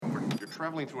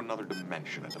traveling through another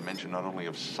dimension, a dimension not only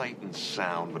of sight and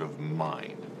sound, but of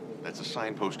mind. That's a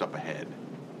signpost up ahead.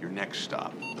 Your next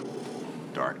stop,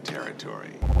 dark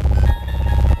territory.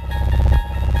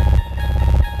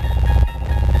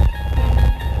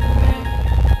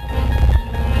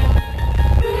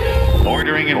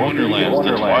 Bordering in Wonderland,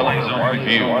 the Twilight Zone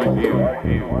Review.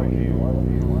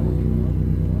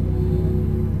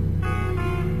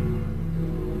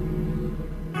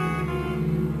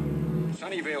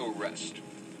 Sunnyvale Rest,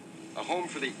 a home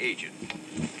for the aged,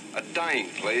 a dying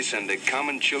place, and a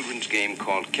common children's game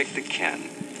called Kick the Can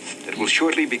that will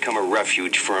shortly become a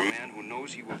refuge for a man who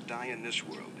knows he will die in this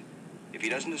world if he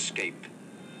doesn't escape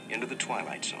into the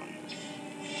Twilight Zone.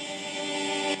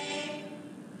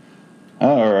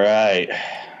 All right.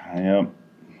 Yep.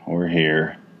 We're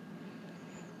here.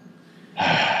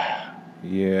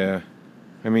 Yeah.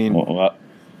 I mean...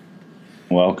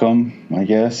 welcome, I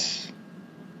guess.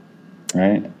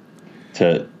 Right?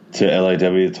 To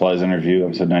LIW, the Twilight Zone Review,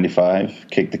 episode 95.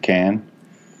 Kick the Can.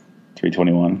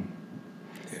 321.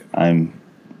 Yeah. I'm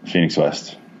Phoenix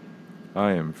West.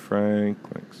 I am Frank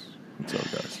Links. What's up,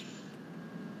 guys?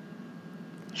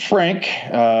 Frank,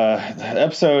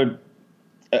 episode...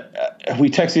 we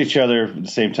texted each other at the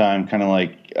same time, kind of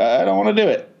like, I don't want to do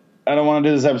it. I don't want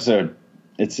to do this episode.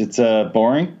 It's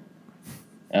boring.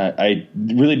 I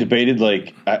really debated,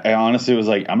 like, I honestly was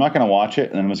like, I'm not going to watch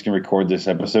it, and then I'm just going to record this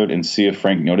episode and see if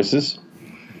Frank notices.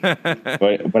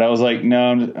 but I was like,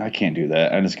 no, I can't do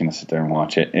that. I'm just going to sit there and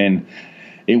watch it. And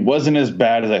it wasn't as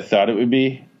bad as I thought it would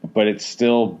be, but it's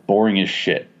still boring as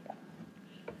shit.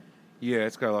 Yeah,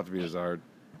 it's got a lot to be desired.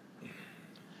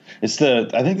 I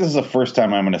think this is the first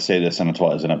time I'm going to say this on a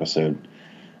Twilight Zone episode.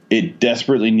 It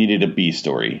desperately needed a B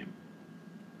story.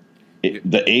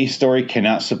 The A story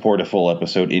cannot support a full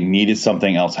episode. It needed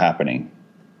something else happening.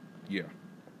 Yeah.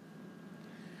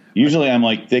 Usually I'm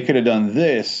like, they could have done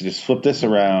this, just flip this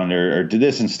around or do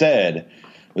this instead.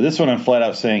 But this one I'm flat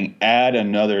out saying add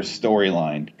another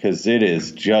storyline because it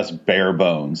is just bare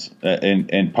bones.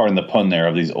 And pardon the pun there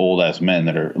of these old ass men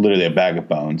that are literally a bag of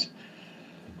bones.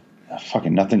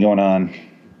 Fucking nothing going on.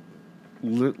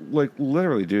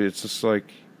 Literally, dude, it's just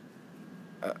like...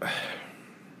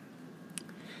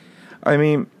 I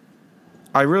mean,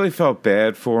 I really felt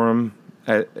bad for him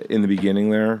in the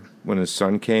beginning there when his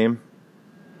son came.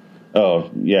 Oh,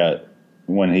 yeah.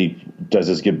 When he does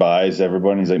his goodbyes to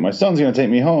everybody, he's like, my son's going to take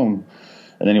me home.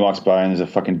 And then he walks by and there's a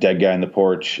fucking dead guy in the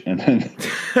porch and then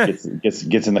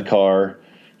gets in the car.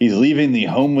 He's leaving the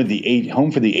home for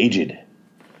the aged.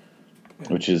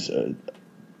 Which is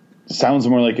sounds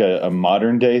more like a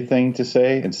modern day thing to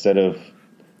say instead of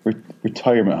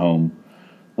retirement home.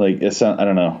 Like I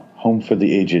don't know, home for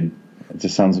the aged. It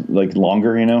just sounds like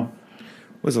longer, you know.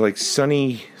 Was it like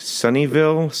Sunnyvale,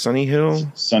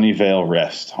 Sunnyvale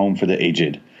Rest, home for the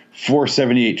aged,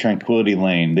 478 Tranquility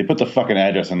Lane. They put the fucking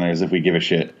address on there as if we give a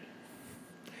shit.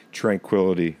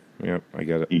 Tranquility. Yep, I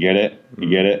get it. You get it.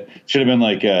 You get it. Should have been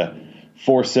like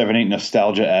 478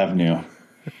 Nostalgia Avenue.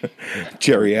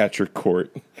 Geriatric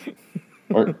Court.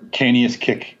 Or Canius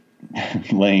Kick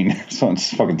Lane.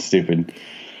 Sounds fucking stupid.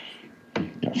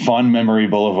 Fond Memory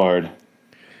Boulevard.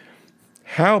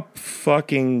 How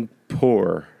fucking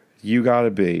poor you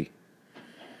gotta be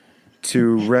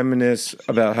to reminisce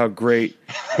about how great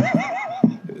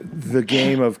the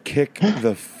game of Kick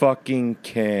the fucking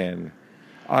Can.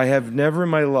 I have never in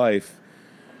my life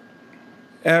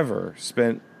ever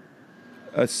spent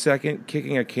a second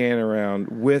kicking a can around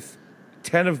with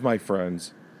 10 of my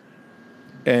friends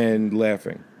and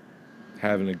laughing,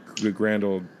 having a good grand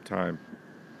old time.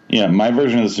 Yeah, my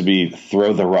version of this would be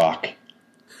throw the rock.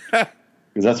 Because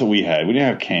that's what we had. We didn't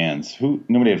have cans.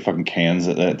 Nobody had fucking cans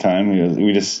at that time.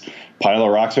 We just pile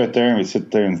of rocks right there and we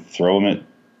sit there and throw them at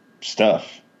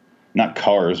stuff. Not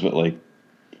cars, but like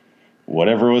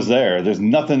whatever was there. There's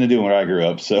nothing to do when I grew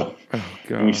up, so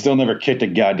and we still never kicked a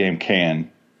goddamn can.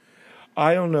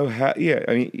 I don't know how. Yeah,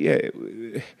 I mean, yeah.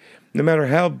 No matter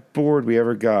how bored we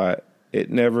ever got,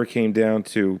 it never came down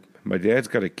to my dad's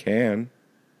got a can.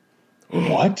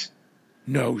 What?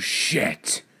 No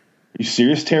shit. Are you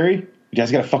serious, Terry? You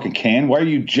guys got a fucking can? Why are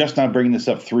you just not bringing this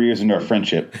up 3 years into our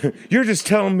friendship? You're just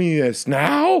telling me this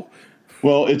now?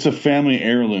 Well, it's a family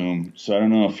heirloom, so I don't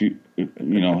know if you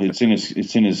know, it's in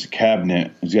his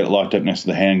cabinet. He's got it locked up next to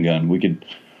the handgun. We could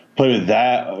play with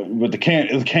that, but the can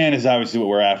is obviously what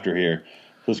we're after here.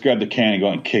 So let's grab the can and go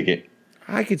out and kick it.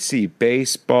 I could see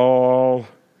baseball,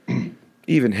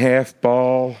 even half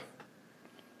ball,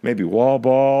 maybe wall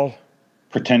ball.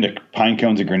 Pretend a pine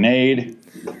cone's a grenade.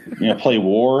 Play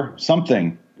war,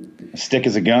 something. A stick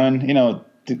is a gun.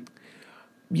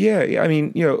 Yeah, I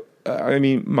mean, I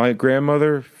mean, my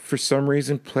grandmother, for some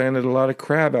reason, planted a lot of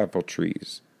crabapple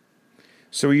trees.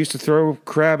 So we used to throw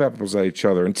crab apples at each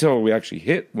other until we actually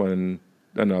hit one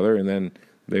another, and then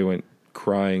they went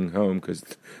crying home because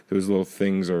those little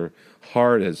things are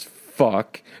hard as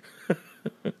fuck.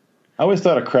 I always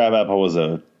thought a crab apple was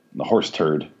a horse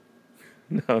turd.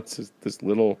 No, it's just this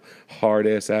little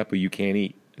hard-ass apple you can't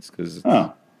eat. It's because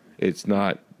it's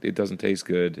not, it doesn't taste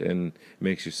good and it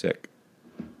makes you sick.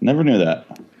 Never knew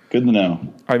that. Good to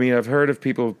know. I mean, I've heard of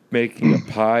people making a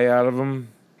pie out of them.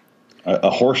 A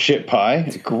horse shit pie?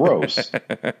 It's gross.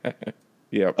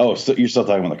 Yeah. Oh, so you're still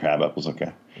talking about the crab apples?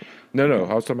 Okay. No,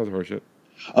 I was talking about the horse shit.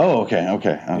 Oh, okay.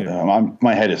 Yeah.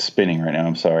 My head is spinning right now.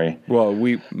 I'm sorry. Well,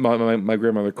 my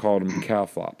grandmother called them cow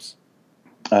flops.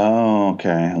 Oh,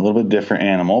 okay. A little bit different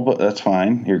animal, but that's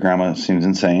fine. Your grandma seems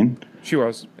insane. She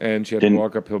was, and she had to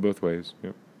walk uphill both ways.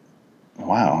 Yep.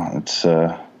 Wow, that's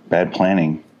bad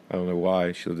planning. I don't know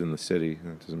why. She lived in the city.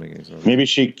 That doesn't make any sense. Maybe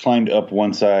she climbed up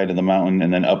one side of the mountain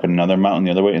and then up another mountain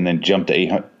the other way and then jumped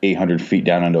 800 feet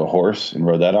down onto a horse and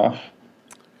rode that off?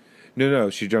 No.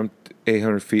 She jumped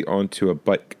 800 feet onto a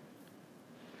bike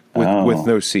with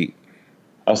no seat.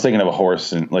 I was thinking of a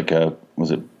horse and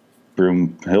was it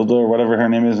Broomhilda or whatever her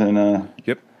name is? And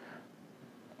Yep.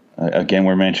 Again,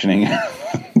 we're mentioning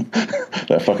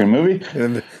that fucking movie.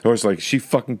 And the horse like, is she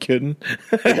fucking kidding?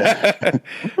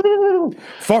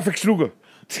 Farfik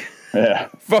Yeah.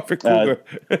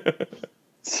 Farfik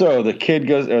So the kid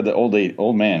goes, or the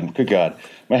old man, good God,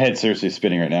 my head's seriously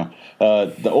spinning right now.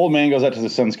 The old man goes out to the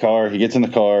son's car. He gets in the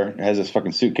car, has his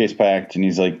fucking suitcase packed, and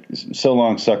he's like, so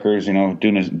long, suckers,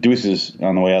 doing his deuces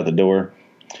on the way out the door.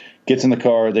 Gets in the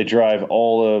car. They drive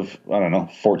all of,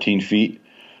 14 feet.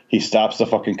 He stops the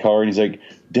fucking car, and he's like,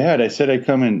 Dad, I said I'd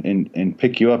come and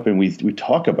pick you up, and we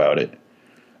talk about it.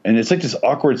 And it's like this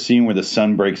awkward scene where the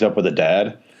son breaks up with the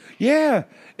dad. Yeah.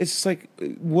 It's like,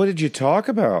 what did you talk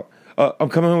about? I'm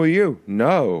coming home with you.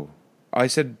 No. I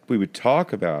said we would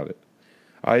talk about it.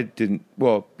 I didn't,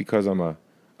 well, because I'm a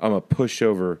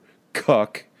pushover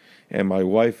cuck, and my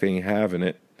wife ain't having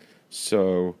it.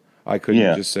 So I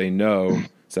couldn't just say no.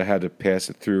 So I had to pass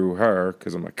it through her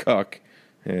because I'm a cuck.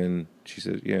 And she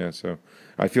said, yeah, so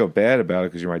I feel bad about it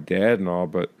because you're my dad and all,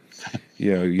 but,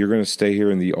 you're going to stay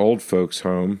here in the old folks'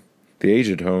 home, the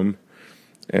aged home,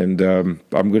 and I'm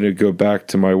going to go back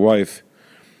to my wife,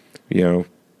 so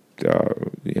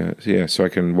I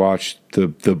can watch the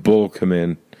bull come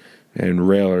in and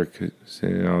rail her, 'cause,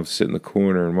 I'll sit in the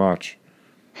corner and watch.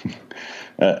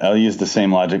 I'll use the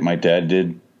same logic my dad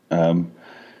did.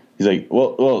 He's like,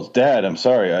 well, Dad, I'm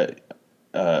sorry.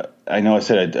 I know I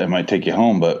said I might take you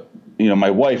home, but my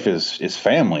wife is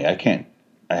family.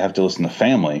 I have to listen to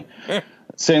family.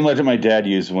 Same logic my dad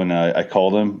used when I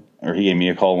called him, or he gave me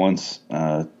a call once.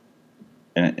 And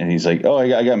he's like, oh,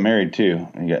 I got married too.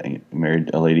 He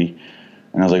married a lady.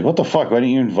 And I was like, what the fuck? Why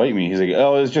didn't you invite me? He's like,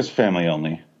 oh, it's just family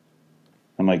only.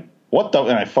 I'm like, what the?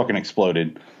 And I fucking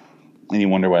exploded. And you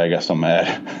wonder why I got so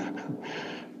mad.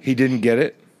 He didn't get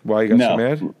it? Why you got so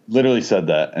mad? Literally said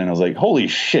that. And I was like, holy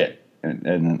shit. And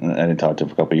I didn't talk to him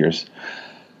for a couple of years.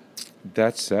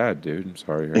 That's sad, dude. I'm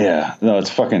sorry. Yeah. No, it's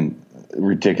fucking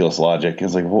ridiculous logic.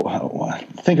 It's like,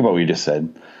 think about what you just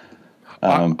said.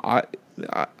 I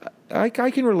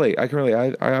can relate.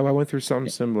 I went through something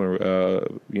similar.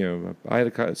 I had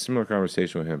a similar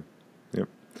conversation with him. Yep.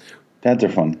 Dads are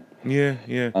fun. Yeah.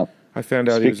 I found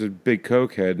out he was a big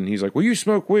cokehead, and he's like, well, you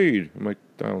smoke weed. I'm like,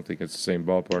 I don't think it's the same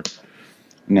ballpark.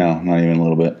 No, not even a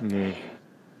little bit. No.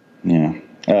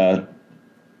 Yeah.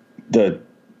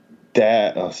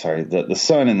 The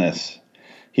son in this,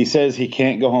 he says he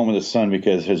can't go home with his son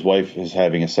because his wife is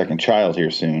having a second child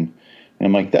here soon. And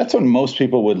I'm like, that's when most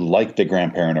people would like the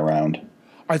grandparent around.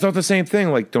 I thought the same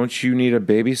thing. Like, don't you need a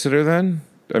babysitter then?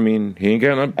 I mean, he ain't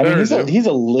got nothing better to do. He's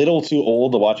a little too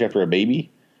old to watch after a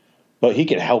baby, but he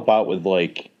could help out with,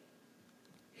 like...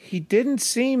 He didn't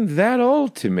seem that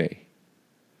old to me.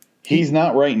 He's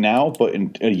not right now, but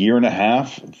in a year and a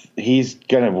half, he's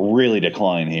going to really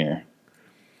decline here.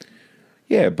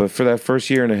 Yeah, but for that first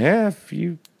year and a half,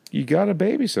 you got a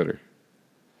babysitter.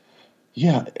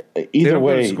 Yeah, They either don't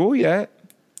way... go to school yet.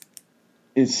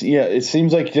 It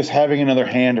seems like just having another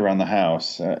hand around the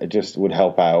house it just would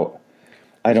help out.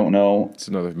 I don't know. It's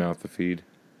another mouth to feed.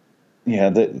 Yeah,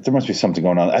 there must be something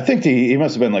going on. I think he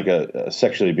must have been like a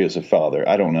sexually abusive father.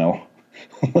 I don't know.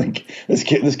 Like this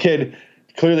kid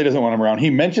clearly doesn't want him around. He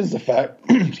mentions the fact.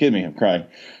 Excuse me, I'm crying.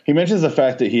 He mentions the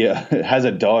fact that he has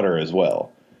a daughter as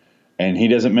well, and he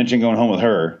doesn't mention going home with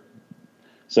her.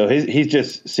 So he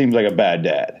just seems like a bad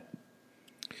dad.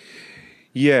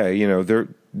 Yeah,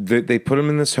 They put him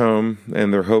in this home,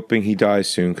 and they're hoping he dies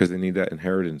soon because they need that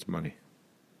inheritance money.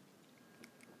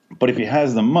 But if he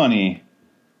has the money,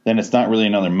 then it's not really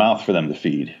another mouth for them to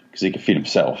feed because he can feed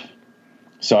himself.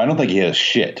 So I don't think he has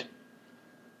shit.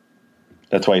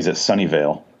 That's why he's at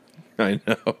Sunnyvale. I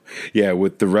know. Yeah,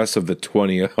 with the rest of the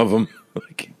 20 of them.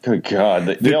 Good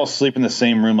God. They all sleep in the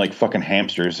same room like fucking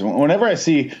hamsters. Whenever I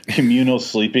see communal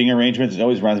sleeping arrangements, it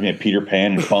always reminds me of Peter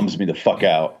Pan and bums me the fuck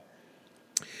out.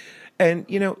 And,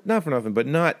 not for nothing, but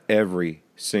not every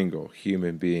single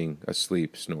human being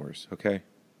asleep snores, okay?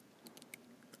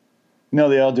 No,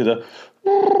 they all do the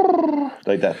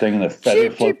like that thing, and the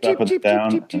feather floats up and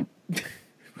down.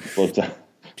 Floats down.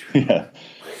 Yeah.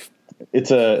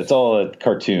 It's all a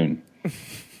cartoon.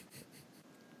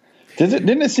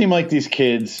 Didn't it seem like these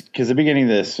kids, because the beginning of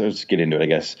this, let's get into it, I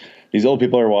guess. These old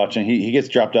people are watching. He gets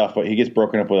dropped off, but he gets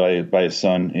broken up by his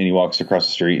son, and he walks across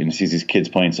the street and sees these kids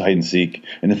playing hide and seek,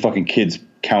 and the fucking kids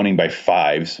counting by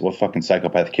fives. What fucking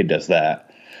psychopath kid does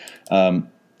that? And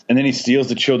then he steals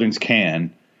the children's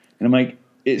can, and I'm like,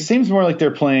 it seems more like they're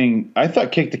playing. I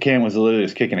thought Kick the Can was literally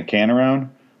just kicking a can around.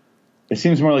 It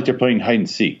seems more like they're playing hide and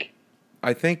seek.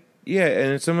 I think, yeah,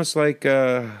 and it's almost like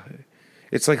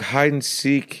it's like hide and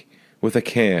seek with a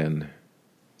can.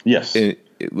 Yes.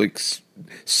 Like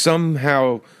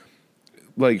somehow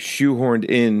like shoehorned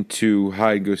into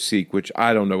hide and go seek, which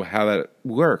I don't know how that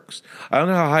works. I don't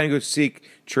know how hide and go seek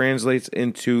translates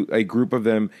into a group of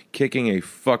them kicking a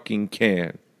fucking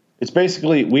can. It's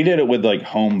basically, we did it with like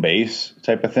home base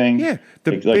type of thing. Yeah,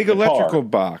 the big electrical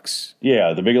box.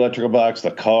 Yeah, the big electrical box, the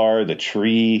car, the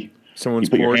tree. Someone's you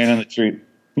put porch. your hand on the tree.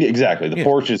 Yeah, exactly. The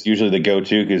porch is usually the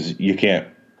go-to because you can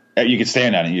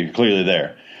stand on it. You're clearly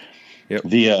there. Yep.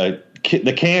 The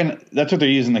can, that's what they're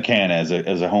using the can as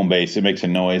a home base. It makes a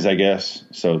noise, I guess.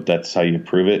 So that's how you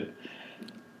prove it.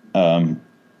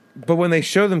 But when they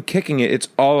show them kicking it, it's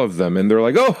all of them, and they're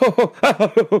like, oh,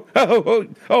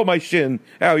 my shin.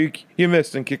 Ow, you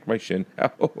missed and kicked my shin.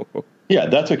 Ow. Yeah,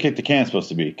 that's what Kick the Can is supposed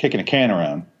to be, kicking a can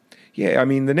around. Yeah, I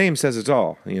mean, the name says it's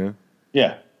all,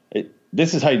 Yeah,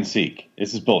 this is hide and seek.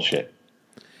 This is bullshit.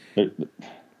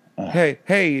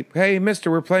 Hey,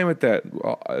 mister, we're playing with that.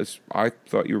 Well, I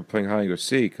thought you were playing hide and go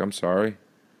seek. I'm sorry.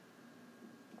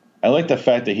 I like the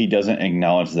fact that he doesn't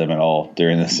acknowledge them at all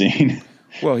during the scene.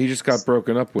 Well, he just got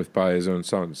broken up with by his own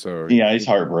son, so yeah, he's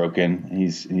heartbroken.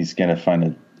 He's gonna find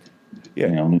a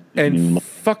and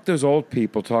fuck those old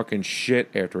people talking shit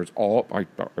afterwards. I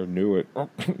knew it.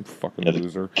 Fucking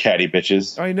loser, catty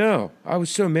bitches. I know. I was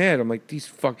so mad. I'm like, these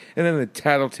fuck. And then the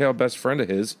tattletale best friend of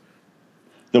his.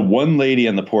 The one lady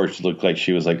on the porch looked like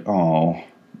she was like, oh,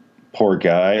 poor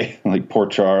guy, like poor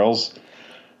Charles.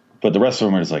 But the rest of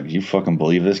them are just like, you fucking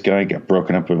believe this guy got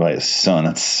broken up with by his son?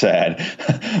 That's sad.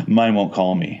 Mine won't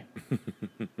call me.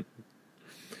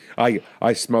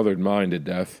 I smothered mine to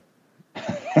death.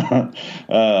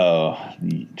 Oh,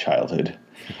 childhood.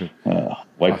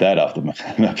 Wipe that off the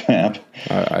map.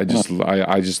 I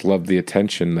just loved the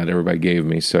attention that everybody gave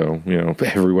me. So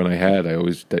everyone I had,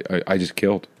 I just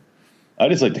killed. I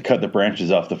just like to cut the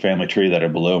branches off the family tree that are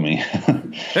below me.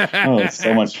 Oh, it's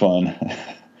so much fun.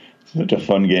 Such a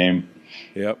fun game.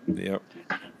 Yep.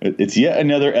 It's yet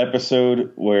another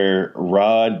episode where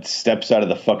Rod steps out of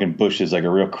the fucking bushes like a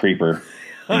real creeper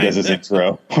and does his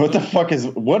intro.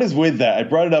 What is with that? I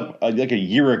brought it up like a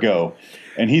year ago,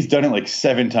 and he's done it like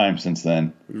 7 times since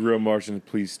then. Real Martian,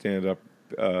 please stand up.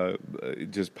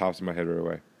 It just pops in my head right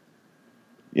away.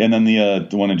 Yeah, and then the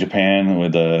one in Japan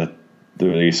with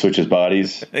he switches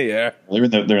bodies. Yeah. They're in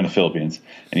the Philippines.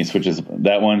 And he switches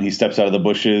that one. He steps out of the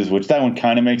bushes, which that one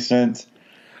kind of makes sense.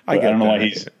 I don't know why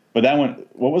he's... But that one...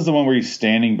 What was the one where he's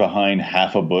standing behind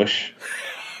half a bush?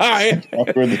 Yeah.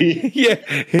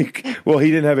 Well,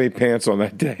 he didn't have any pants on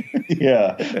that day.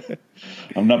 Yeah.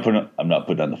 I'm not putting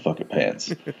on the fucking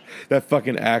pants. That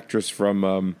fucking actress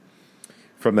from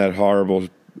that horrible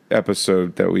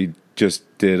episode that we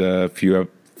just did a few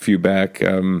back...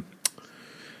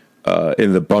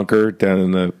 in the bunker down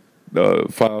in the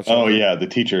file shop. Oh yeah, the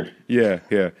teacher. Yeah,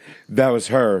 that was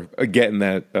her getting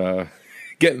that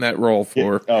role for.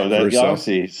 Yeah. Oh, that herself.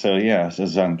 obviously. So yeah, so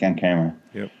it's on camera.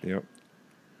 Yep.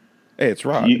 Hey, it's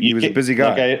Rod. He was a busy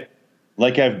guy.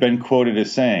 Like I've been quoted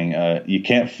as saying, you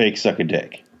can't fake suck a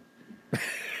dick.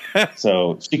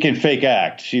 So she can fake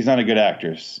act. She's not a good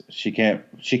actress. She can't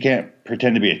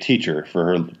pretend to be a teacher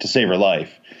to save her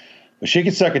life. But she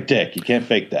can suck a dick. You can't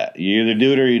fake that. You either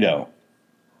do it or you don't.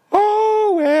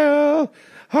 Oh, well,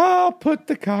 I'll put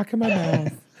the cock in my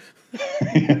mouth.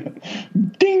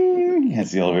 Ding!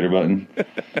 That's the elevator button.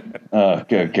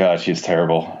 Good God, she's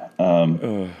terrible.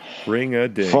 Ring a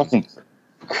dick. Fucking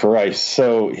Christ.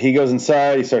 So he goes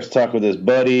inside. He starts talking with his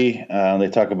buddy. They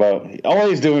talk about all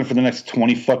he's doing for the next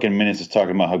 20 fucking minutes is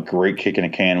talking about how great kicking a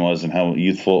can was and how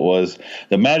youthful it was.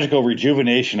 The magical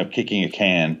rejuvenation of kicking a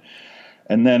can.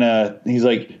 And then he's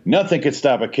like, nothing could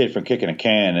stop a kid from kicking a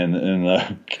can. And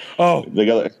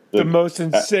the most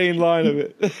insane line of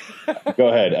it. Go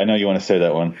ahead. I know you want to say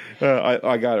that one.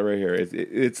 I got it right here.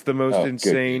 It's the most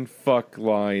insane fuck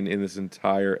line in this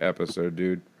entire episode,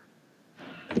 dude.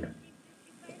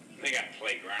 They got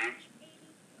playgrounds.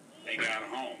 They got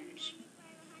homes.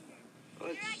 Oh,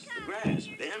 it's the grass,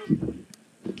 Ben.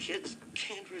 Kids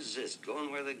can't resist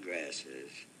going where the grass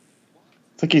is.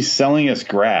 It's like he's selling us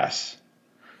grass.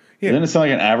 Yeah. Doesn't it sound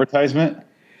like an advertisement?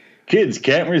 Kids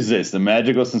can't resist the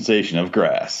magical sensation of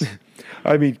grass.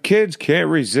 I mean, kids can't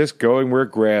resist going where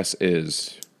grass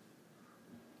is.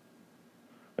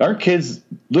 Aren't kids,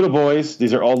 little boys,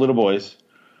 these are all little boys,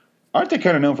 aren't they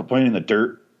kind of known for playing in the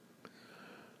dirt?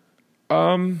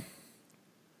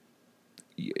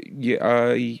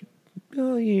 Yeah,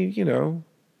 you know,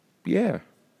 yeah.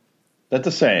 That's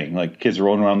a saying, like kids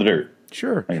rolling around the dirt.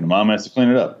 Sure. Like the mom has to clean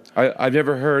it up. I've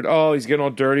never heard, he's getting all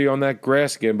dirty on that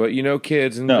grass again, but you know,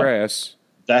 kids and grass.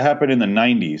 That happened in the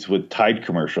 90s with Tide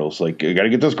commercials. Like, you got to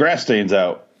get those grass stains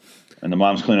out. And the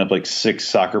mom's cleaning up like 6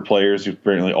 soccer players who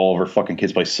apparently all of her fucking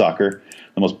kids play soccer.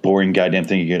 The most boring goddamn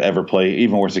thing you could ever play.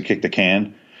 Even worse than kick the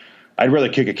can. I'd rather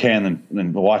kick a can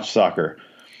than watch soccer.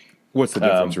 What's the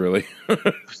difference, really?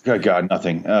 God,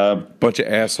 nothing. Bunch of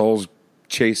assholes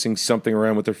chasing something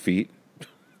around with their feet.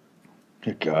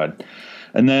 Good God.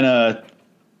 And then,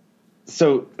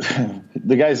 so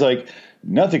the guy's like,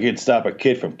 nothing could stop a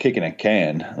kid from kicking a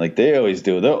can. Like, they always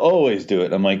do it. They'll always do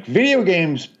it. I'm like, video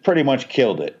games pretty much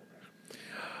killed it.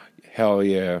 Hell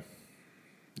yeah.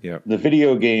 Yeah. The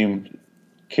video game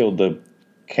killed the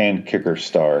can kicker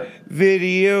star.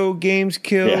 Video games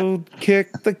killed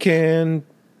Kick the Can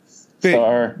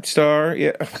Star.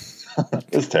 Yeah.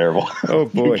 It's terrible. Oh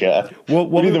boy. God.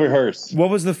 We need to rehearse. What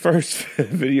was the first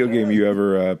video game you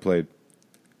ever played?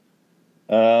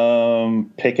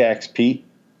 Pickaxe Pete.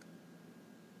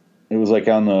 It was like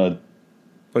on the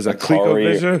Was that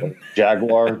ColecoVision?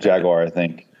 Jaguar, I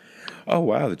think. Oh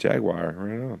wow, the Jaguar.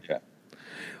 Right on. Yeah.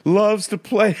 Loves to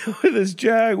play with his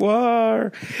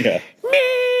Jaguar. Yeah.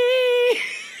 Me.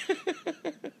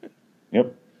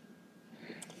 Yep.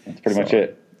 That's pretty much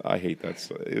it. I hate that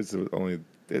song.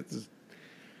 It's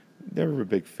never a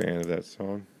big fan of that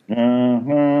song.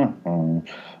 Oh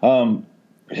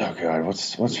God,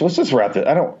 let's just wrap it.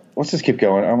 Let's just keep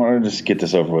going. I want to just get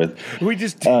this over with. We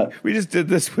just did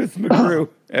this with McGrew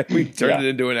and we turned it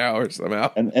into an hour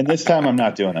somehow. And this time I'm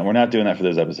not doing that. We're not doing that for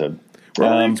this episode. We're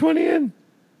only 20 in.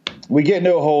 We get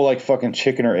into a whole like fucking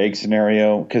chicken or egg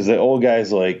scenario because the old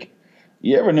guy's like,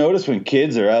 you ever notice when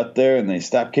kids are out there and they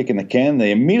stop kicking the can,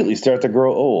 they immediately start to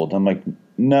grow old? I'm like,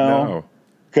 no.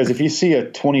 Because if you see a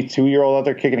 22-year-old out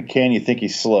there kicking a can, you think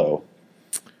he's slow.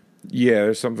 Yeah,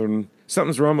 there's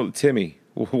something's wrong with Timmy.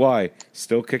 Why?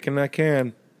 Still kicking that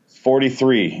can.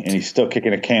 43, and he's still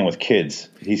kicking a can with kids.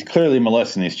 He's clearly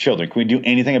molesting these children. Can we do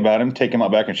anything about him? Take him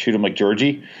out back and shoot him like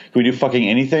Georgie? Can we do fucking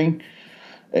anything?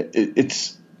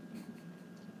 Does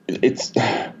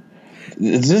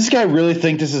this guy really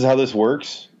think this is how this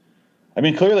works? I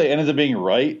mean, clearly it ends up being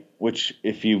right, which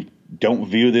if you don't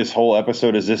view this whole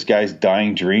episode as this guy's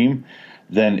dying dream,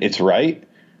 then it's right.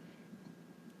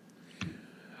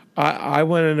 I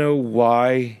want to know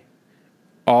why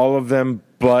all of them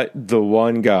but the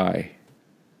one guy,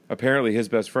 apparently his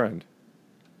best friend.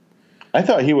 I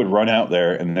thought he would run out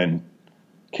there and then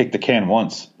kick the can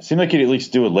once. It seemed like he'd at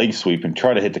least do a leg sweep and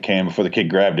try to hit the can before the kid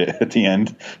grabbed it at the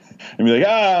end. And be like,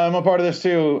 I'm a part of this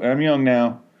too. I'm young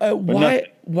now.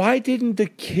 Why didn't the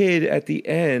kid at the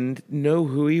end know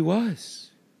who he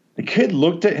was? The kid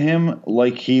looked at him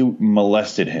like he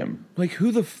molested him. Like,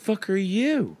 who the fuck are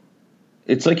you?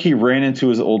 It's like he ran into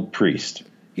his old priest.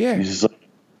 Yeah. He's just like,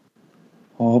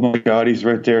 oh my God, he's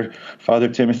right there. Father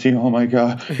Timothy, oh my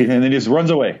God. And then he just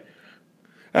runs away.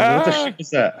 What the shit is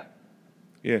that?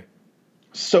 Yeah.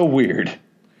 So weird.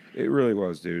 It really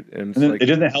was, dude. And then it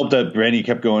didn't help that Brandy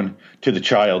kept going to the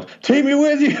child, take me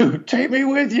with you. Take me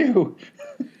with you.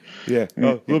 Yeah. Oh,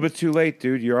 a little bit too late,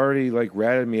 dude. You already like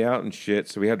ratted me out and shit,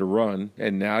 so we had to run.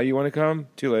 And now you want to come?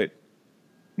 Too late.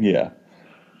 Yeah.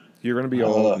 You're going to be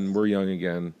old and we're young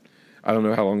again. I don't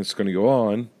know how long it's going to go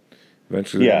on.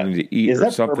 Eventually we need to eat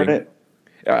or something. Permanent?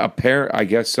 I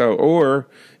guess so. Or,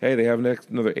 hey, they have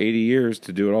another 80 years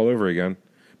to do it all over again.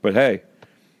 But hey,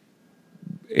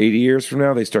 80 years from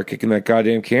now, they start kicking that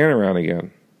goddamn can around again.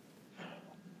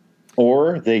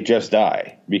 Or they just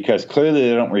die because clearly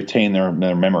they don't retain their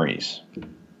memories.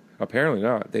 Apparently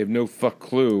not. They have no fuck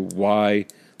clue why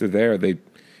they're there.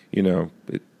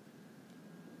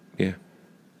 Yeah.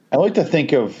 I like to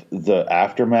think of the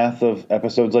aftermath of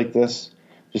episodes like this.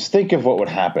 Just think of what would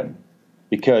happen,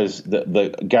 because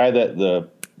the guy that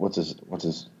what's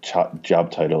his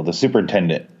job title, the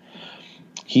superintendent,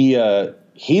 he's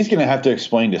going to have to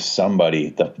explain to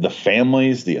somebody, the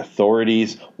families, the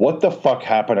authorities, what the fuck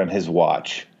happened on his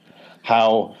watch.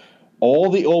 How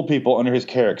all the old people under his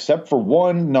care, except for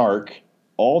one narc,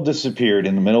 all disappeared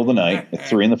in the middle of the night at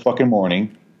 3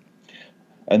 a.m.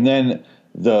 And then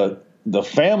the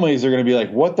families are going to be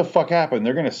like, what the fuck happened?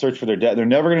 They're going to search for their dad. They're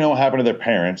never going to know what happened to their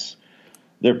parents.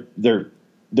 There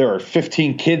are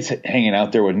 15 kids hanging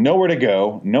out there with nowhere to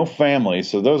go, no family.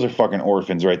 So those are fucking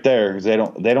orphans right there, because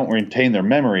they don't retain their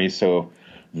memories. So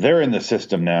they're in the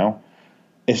system now.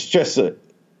 It's just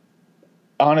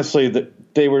honestly,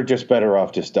 they were just better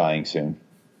off just dying soon,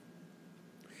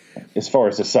 as far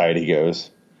as society goes.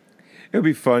 It would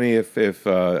be funny if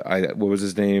what was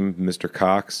his name, Mr.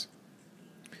 Cox,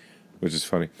 which is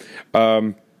funny.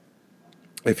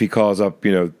 If he calls up,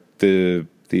 the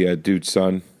dude's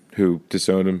son who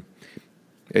disowned him,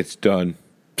 it's done.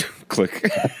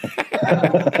 Click.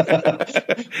 I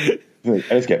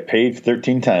just got paid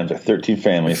 13 times or 13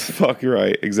 families. Fuck, you're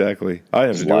right. Exactly. I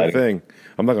have to do a thing.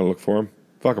 I'm not going to look for him.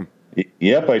 Fuck him.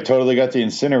 Yep, I totally got the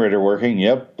incinerator working.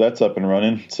 Yep, that's up and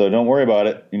running. So don't worry about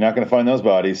it. You're not going to find those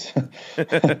bodies. And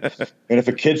if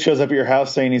a kid shows up at your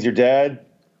house saying he's your dad,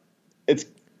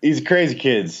 he's crazy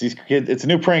kids. It's a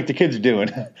new prank the kids are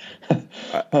doing.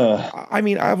 I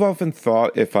mean, I've often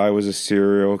thought if I was a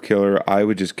serial killer, I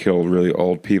would just kill really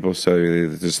old people. So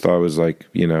they just thought it was like,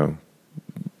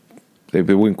 they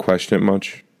wouldn't question it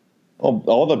much.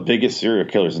 All the biggest serial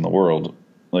killers in the world,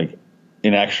 like,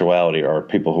 in actuality, are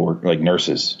people who are like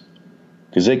nurses,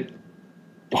 because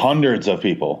hundreds of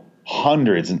people,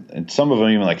 and some of them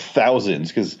even like thousands,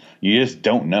 because you just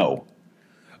don't know.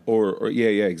 Or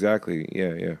yeah, exactly,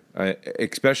 yeah.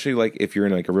 Especially like if you're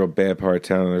in like a real bad part of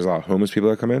town and there's a lot of homeless people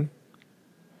that come in,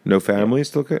 no families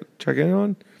to check in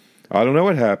on. I don't know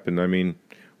what happened. I mean,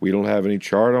 we don't have any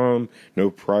chart on him,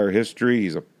 no prior history.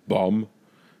 He's a bum.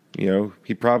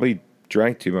 He probably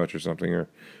drank too much or something, or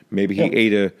maybe he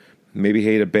ate a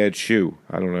bad shoe.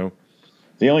 I don't know.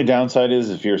 The only downside is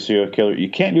if you're a serial killer, you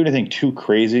can't do anything too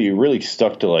crazy. You're really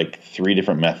stuck to like 3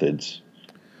 different methods.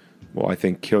 Well, I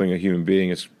think killing a human being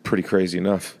is pretty crazy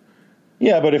enough.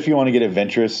 Yeah, but if you want to get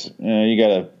adventurous, you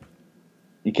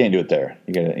can't do it there.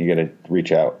 You gotta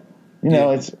reach out. You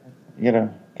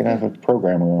gotta have a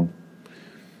program going.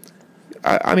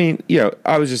 I mean,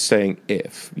 I was just saying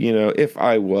if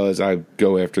I was, I'd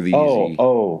go after the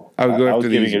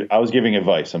easy. I was giving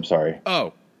advice. I'm sorry.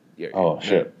 Oh. Yeah. Oh,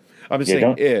 shit. I'm just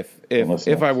saying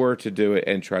if I were to do it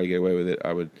and try to get away with it,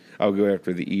 I would go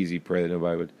after the easy prey that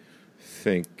nobody would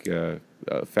think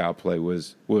foul play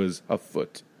was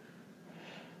afoot.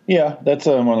 Yeah, that's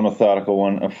more the methodical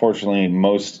one. Unfortunately,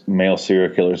 most male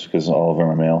serial killers, because all of them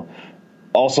are male,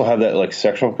 also have that like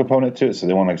sexual component to it, so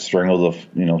they want to strangle the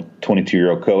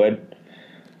 22-year-old co-ed.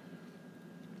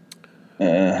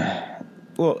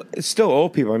 Well, it's still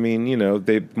old people. I mean,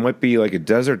 they might be like a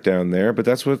desert down there, but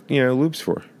that's what Loop's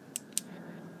for.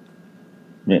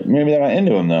 Maybe they're not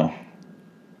into him though.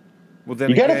 Well, then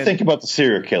you got to think about the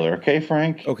serial killer, okay,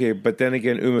 Frank? Okay, but then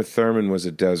again, Uma Thurman was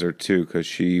a desert too, because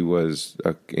she was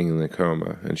in a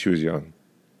coma and she was young.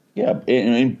 Yeah,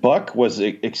 and Buck was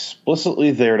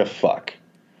explicitly there to fuck.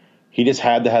 He just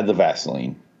had to have the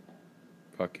Vaseline.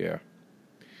 Fuck yeah.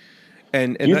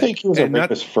 And do you think he was a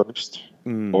rapist first?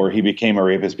 Or he became a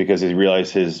rapist because he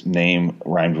realized his name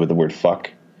rhymed with the word fuck?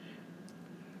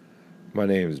 My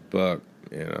name is Buck.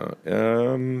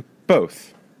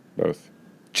 Both.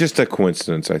 Just a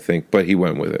coincidence, I think, but he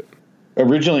went with it.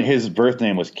 Originally, his birth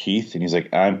name was Keith, and he's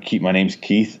like, my name's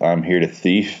Keith. I'm here to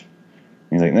thief.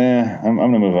 He's like, I'm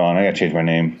going to move on. I got to change my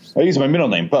name. I'll use my middle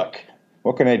name, Buck.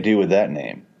 What can I do with that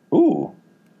name? Ooh,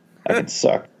 I could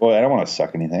suck. Well, I don't want to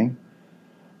suck anything.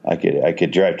 I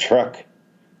could drive truck.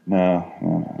 No.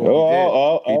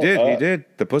 Well, he did.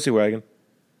 The pussy wagon.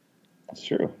 That's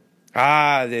true.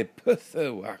 The pussy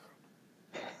wagon.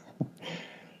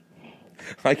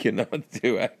 I cannot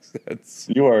do accents.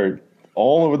 You are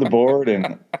all over the board,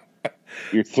 and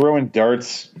you're throwing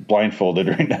darts blindfolded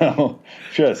right now.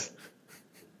 Just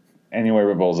anywhere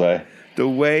but bullseye. The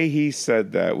way he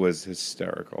said that was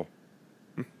hysterical.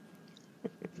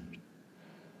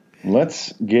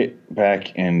 Let's get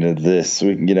back into this so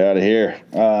we can get out of here.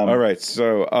 All right,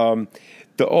 so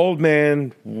the old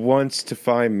man wants to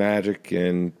find magic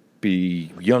and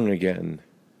be young again.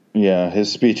 Yeah, his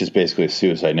speech is basically a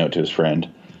suicide note to his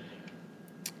friend.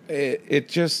 it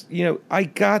just, I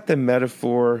got the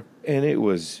metaphor, and it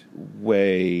was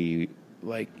way,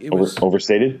 it was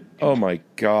overstated. Oh my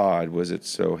God, was it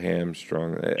so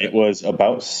hamstrung? It was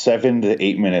about 7 to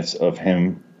 8 minutes of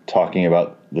him talking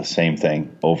about the same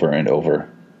thing over and over.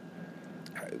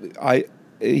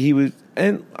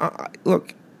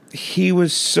 Look, he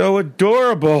was so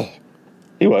adorable.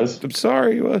 He was. I'm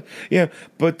sorry. Yeah,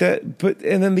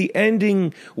 and then the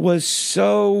ending was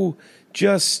so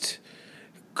just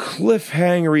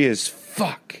cliffhangery as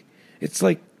fuck. It's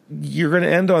like, you're going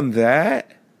to end on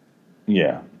that?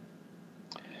 Yeah.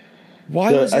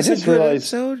 Why was this a good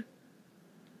episode?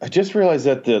 I just realized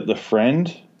that the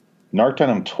friend narked on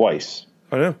him twice.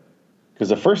 I know. Because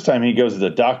the first time he goes to the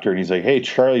doctor and he's like, hey,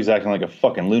 Charlie's acting like a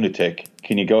fucking lunatic.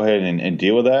 Can you go ahead and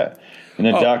deal with that? And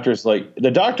the doctor's like,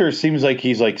 the doctor seems like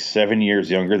he's like 7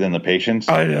 years younger than the patients.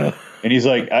 I know. And he's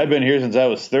like, I've been here since I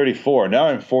was 34. Now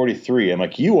I'm 43. I'm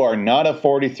like, you are not a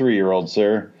 43-year-old,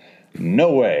 sir.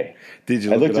 No way. Did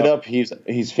you I looked it up.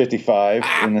 He's 55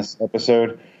 in this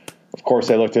episode. Of course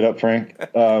I looked it up, Frank.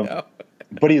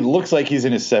 But he looks like he's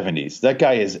in his 70s. That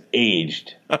guy is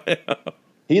aged.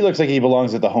 He looks like he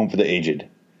belongs at the home for the aged.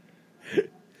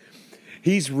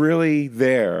 He's really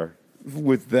there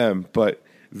with them, but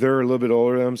they're a little bit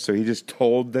older than him, so he just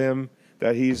told them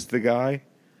that he's the guy,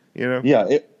 Yeah,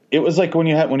 it was like when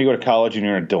you go to college and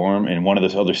you're in a dorm and one of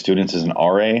those other students is an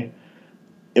RA.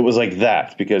 It was like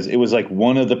that because it was like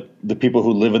one of the people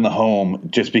who live in the home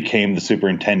just became the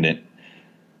superintendent.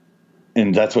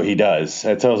 And that's what he does.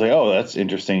 And so I was like, oh, that's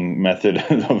interesting method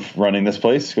of running this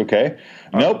place. Okay.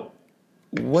 Nope.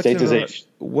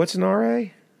 What's an RA?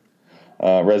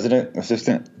 Resident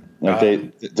assistant.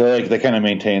 They kind of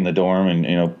maintain the dorm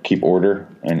and keep order.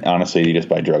 And honestly, you just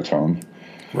buy drugs from them.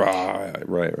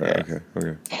 Right. Yeah. Okay.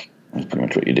 That's pretty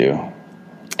much what you do.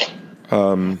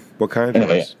 What kind of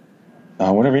drugs?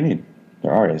 Whatever you need.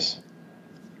 They're RAs.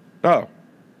 Oh.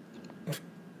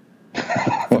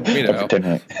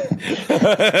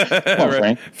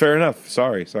 Fair enough.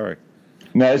 Sorry.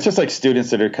 No, it's just like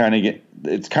students that are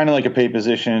it's kind of like a paid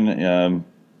position, and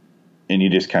you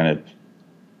just kind of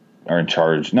are in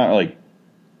charge, not like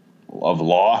of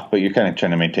law, but you're kind of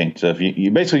trying to maintain stuff.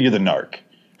 You basically you're the narc.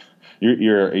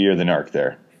 You're the narc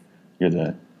there. You're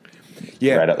the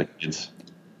rat out the kids.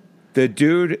 The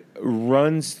dude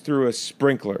runs through a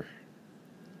sprinkler,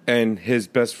 and his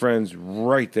best friend's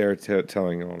right there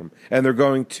telling on him. And they're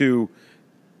going to...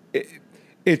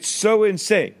 It's so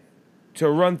insane to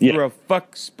run through a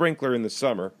fuck sprinkler in the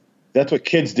summer. That's what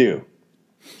kids do.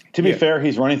 To be fair,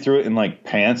 he's running through it in like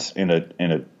pants in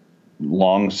a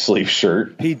long sleeve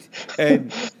shirt.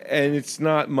 And it's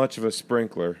not much of a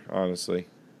sprinkler, honestly.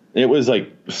 It was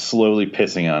like slowly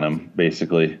pissing on him,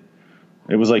 basically.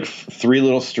 It was like 3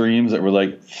 little streams that were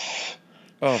like...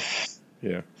 Oh,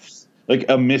 yeah. Like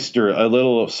a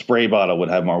little spray bottle would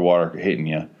have more water hitting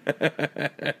you.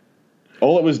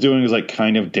 All it was doing was like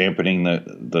kind of dampening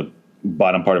the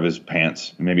bottom part of his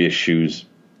pants, maybe his shoes.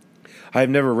 I've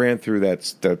never ran through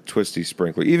that twisty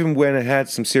sprinkler, even when it had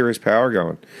some serious power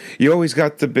going. You always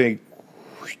got the big,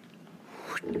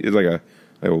 like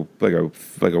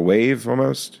a wave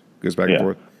almost goes back and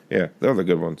forth. Yeah, they're the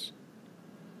good ones.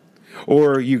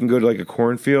 Or you can go to like a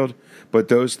cornfield, but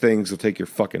those things will take your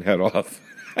fucking head off.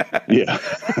 Yeah,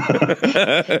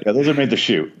 those are made to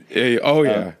shoot. Yeah,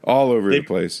 all over the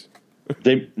place.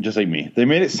 They just like me. They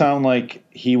made it sound like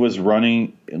he was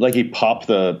running, like he popped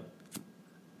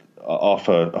off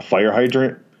a fire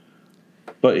hydrant,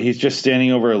 but he's just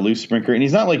standing over a loose sprinkler, and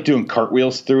he's not like doing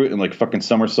cartwheels through it and like fucking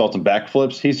somersaults and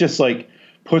backflips. He's just like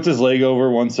puts his leg over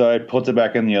one side, puts it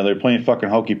back in the other, playing fucking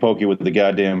hokey pokey with the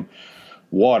goddamn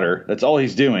water. That's all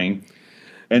he's doing.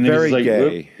 And then he's like,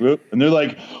 gay. Whoop, whoop. And they're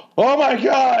like, "Oh my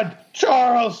God,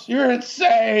 Charles, you're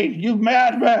insane, you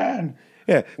madman!"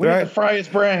 Yeah, we have to fry his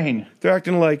brain. They're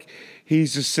acting like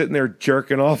he's just sitting there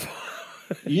jerking off.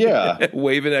 Yeah,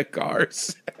 waving at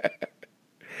cars.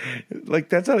 Like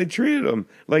that's how they treated him.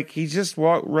 Like he's just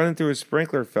running through a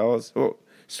sprinkler, fellas. Well,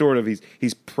 sort of.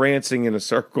 He's prancing in a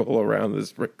circle around the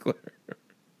sprinkler.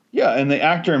 Yeah, and the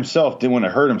actor himself didn't want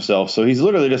to hurt himself, so he's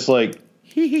literally just like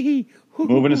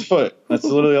moving his foot. That's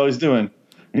literally all he's doing.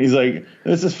 And he's like,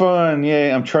 "This is fun,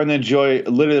 yay! I'm trying to enjoy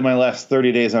literally my last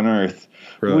 30 days on Earth."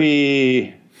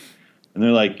 Really? And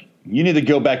they're like, "You need to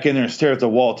go back in there and stare at the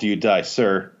wall till you die,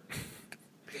 sir."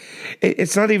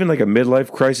 It's not even like a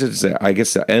midlife crisis. It's I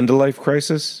guess an end-of-life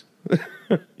crisis.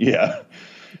 Yeah,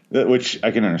 which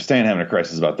I can understand having a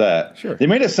crisis about that. Sure. They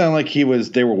made it sound like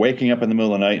they were waking up in the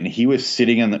middle of the night and he was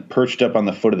sitting perched up on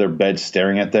the foot of their bed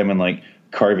staring at them and like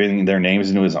carving their names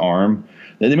into his arm.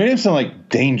 They made him sound like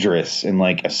dangerous and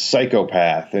like a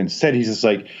psychopath. Instead, he's just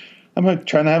like, I'm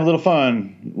trying to have a little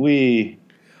fun.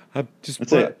 I just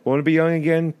want to be young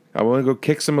again. I want to go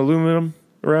kick some aluminum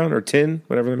around or tin,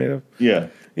 whatever they're made of. Yeah.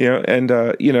 And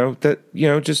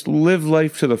just live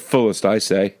life to the fullest, I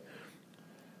say.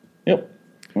 Yep.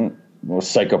 Well,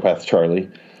 psychopath Charlie.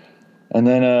 And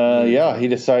then, he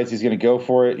decides he's going to go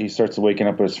for it. He starts waking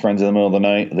up with his friends in the middle of the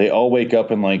night. They all wake up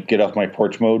and, like, get off my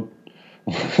porch mode.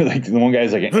 Like, the one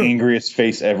guy's, like, an angriest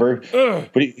face ever.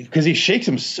 But because he shakes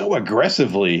him so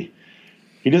aggressively.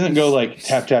 He doesn't go, like,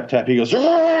 tap, tap, tap. He goes,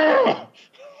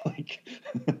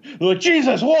 like,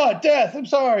 Jesus, what? Death, I'm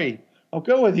sorry. I'll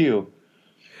go with you.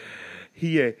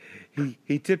 He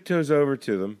tiptoes over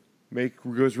to them,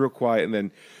 goes real quiet, and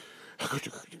then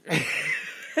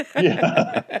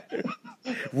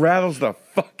rattles the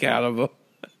fuck out of them.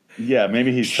 Yeah,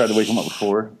 maybe he's tried to wake him up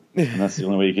before, and that's the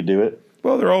only way he could do it.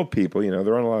 Well, they're old people,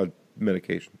 they're on a lot of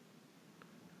medication.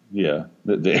 Yeah,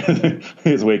 they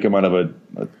just wake him out of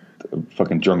a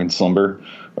fucking drunken slumber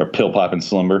or pill popping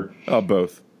slumber. Oh,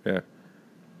 both. Yeah.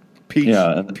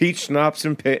 Peach schnapps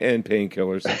and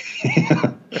painkillers.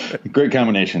 Great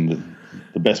combination.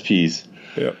 The best peas.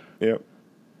 Yep.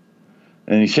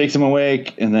 And he shakes him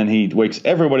awake, and then he wakes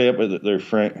everybody up with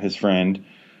his friend,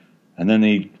 and then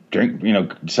he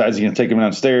decides he's gonna take him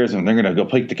downstairs, and they're gonna go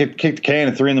kick the can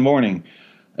at 3 a.m.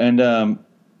 And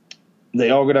they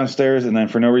all go downstairs, and then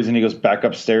for no reason he goes back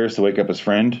upstairs to wake up his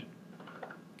friend.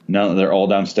 Now that they're all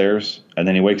downstairs, and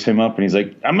then he wakes him up, and he's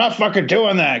like, "I'm not fucking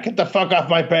doing that. Get the fuck off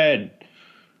my bed."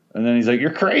 And then he's like,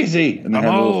 "You're crazy." And I'm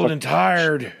old and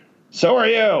tired. So are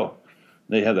you.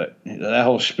 They have that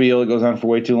whole spiel that goes on for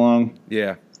way too long.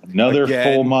 Yeah. Another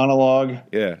full monologue.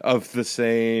 Yeah, of the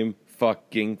same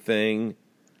fucking thing.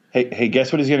 Hey,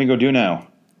 guess what he's going to go do now?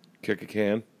 Kick a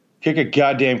can. Kick a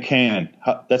goddamn can.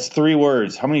 That's 3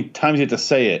 words. How many times do you have to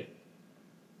say it?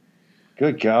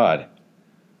 Good God.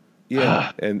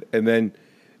 Yeah, and then,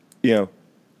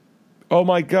 oh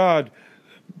my God,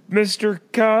 Mr.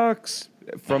 Cox,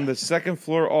 from the second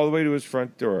floor all the way to his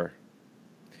front door.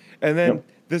 And then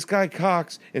this guy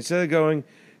Cox, instead of going,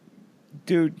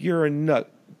 dude, you're a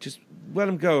nut, just let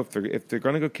him go. If they're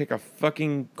going to go kick a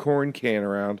fucking corn can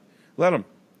around, let them.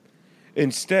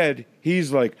 Instead,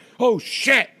 he's like, oh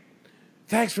shit,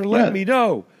 thanks for letting me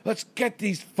know. Let's get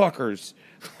these fuckers.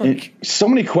 So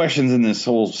many questions in this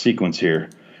whole sequence here.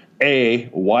 A,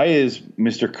 why is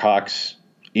Mr. Cox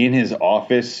in his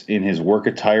office in his work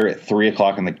attire at 3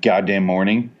 o'clock in the goddamn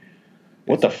morning?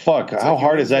 What the fuck? How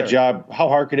hard is that job? How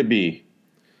hard could it be?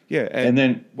 Yeah, and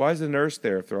then why is the nurse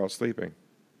there if they're all sleeping?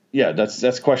 Yeah,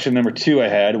 that's question number 2 I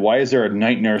had. Why is there a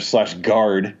night nurse /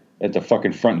 guard at the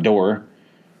fucking front door?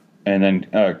 And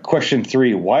then question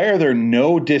 3, why are there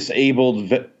no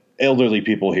disabled elderly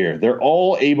people here? They're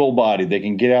all able-bodied. They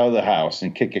can get out of the house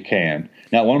and kick a can.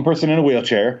 Not one person in a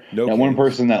wheelchair. Not one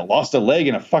person that lost a leg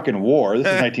in a fucking war. This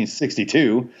is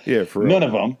 1962. Yeah, for real. None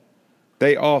of them.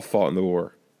 They all fought in the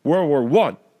war. World War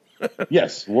I.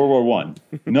 Yes, World War I.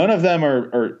 None of them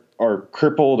are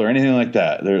crippled or anything like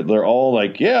that. They're all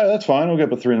like, yeah, that's fine. We'll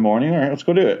get up at 3 a.m. All right, let's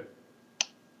go do it.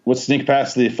 Let's sneak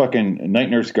past the fucking night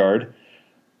nurse guard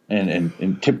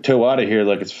and tiptoe out of here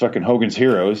like it's fucking Hogan's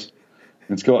Heroes.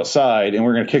 Let's go outside, and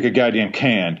we're going to kick a goddamn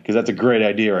can, because that's a great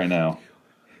idea right now.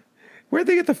 Where'd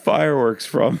they get the fireworks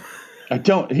from?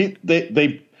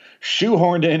 They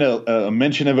shoehorned in a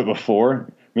mention of it before.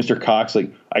 Mr. Cox,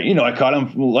 like, I caught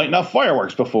him lighting off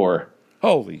fireworks before.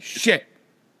 Holy shit.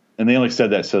 And they only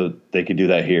said that so they could do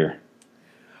that here.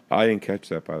 I didn't catch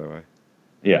that, by the way.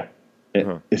 Yeah.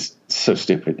 It's so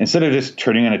stupid. Instead of just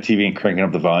turning on a TV and cranking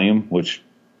up the volume, which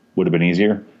would have been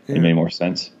easier, it made more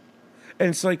sense. And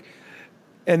it's like,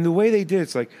 and the way they did,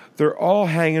 it's like they're all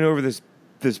hanging over this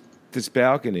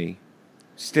balcony,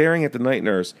 staring at the night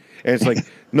nurse, and it's like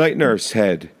night nurse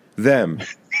head, them,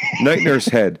 night nurse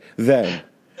head, them,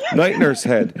 night nurse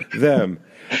head, them,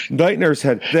 night nurse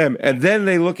head, them, and then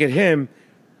they look at him,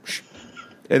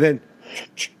 and then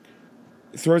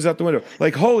throws out the window.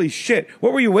 Like, holy shit,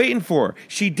 what were you waiting for?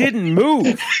 She didn't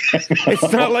move.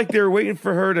 It's not like they were waiting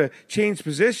for her to change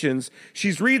positions.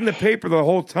 She's reading the paper the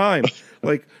whole time.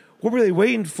 Like, what were they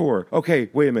waiting for? Okay,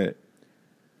 wait a minute.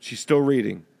 She's still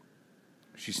reading.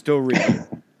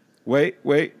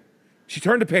 Wait. She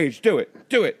turned the page. Do it.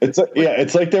 It's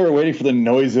like they were waiting for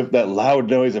that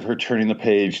loud noise of her turning the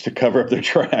page to cover up their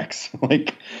tracks.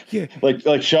 like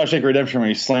Shawshank Redemption, where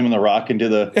he's slamming the rock into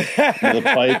the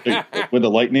pipe with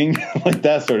the lightning, like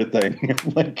that sort of thing.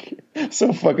 Like,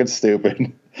 so fucking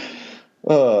stupid.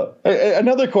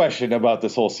 Another question about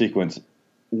this whole sequence: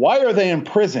 why are they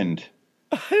imprisoned?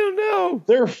 I don't know.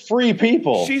 They're free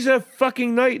people. She's a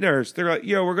fucking night nurse. They're like,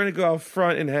 yo, we're going to go out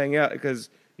front and hang out because,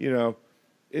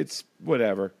 it's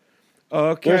whatever.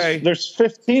 Okay. There's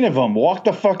 15 of them. Walk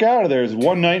the fuck out of there. There's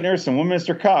one night nurse and one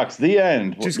Mr. Cox. The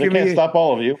end. They can't stop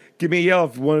all of you. Give me a yell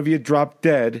if one of you drop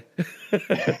dead.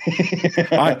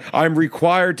 I'm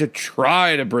required to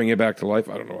try to bring it back to life.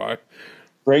 I don't know why.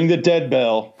 Ring the dead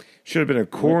bell. Should have been a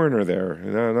coroner there,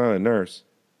 not a nurse.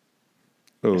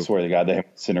 I swear to God, they have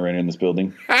an incinerator in this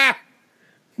building.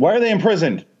 Why are they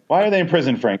imprisoned? Why are they in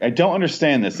prison, Frank? I don't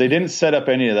understand this. They didn't set up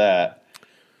any of that.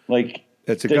 Like,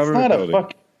 it's a government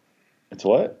building. It's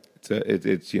what?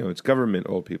 It's government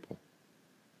old people.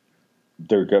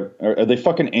 Are they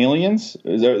fucking aliens?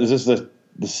 Is this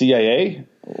the CIA?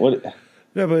 What?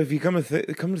 No, but if you come to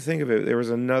think of it, there was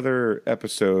another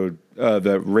episode, about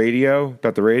the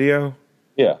radio.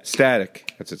 Yeah,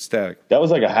 Static. That's it, Static. That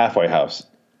was like a halfway house.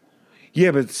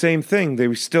 Yeah, but same thing.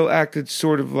 They still acted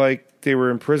sort of like they were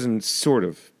in prison, sort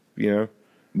of.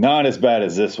 Not as bad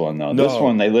as this one though. No. This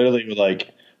one they literally were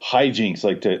like hijinks,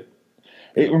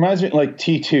 It reminds me of like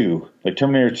T2, like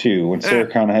Terminator 2, when Sarah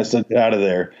Connor has to get out of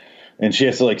there, and she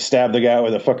has to like stab the guy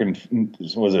with a fucking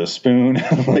a spoon,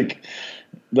 like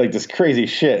this crazy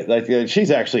shit. Like she's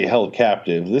actually held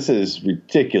captive. This is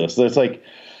ridiculous. So it's like,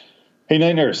 hey,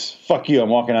 night nurse, fuck you, I'm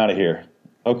walking out of here.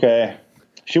 Okay,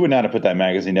 she would not have put that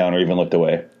magazine down or even looked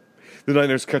away. The night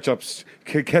nurse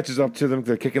catches up to them.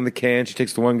 They're kicking the can. She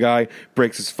takes the one guy,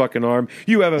 breaks his fucking arm.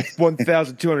 You have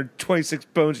 1,226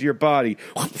 bones in your body.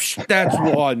 That's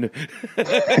one.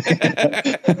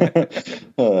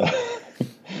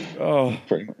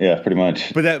 Pretty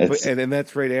much. But and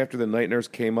that's right after the night nurse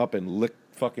came up and licked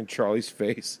fucking Charlie's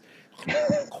face.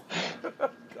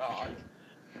 God.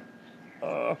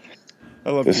 I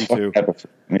love you too.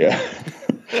 Yeah.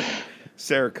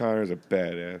 Sarah Connor's a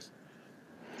badass.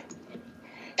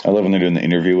 I love when they're doing the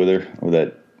interview with her, with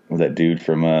that dude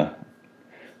from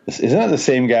isn't that the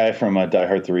same guy from Die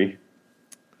Hard 3?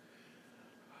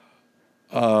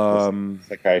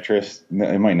 Psychiatrist? No,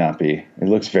 it might not be. It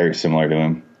looks very similar to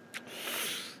him.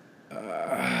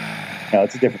 No,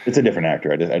 it's a different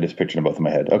actor. I just pictured them both in my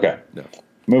head. Okay. No.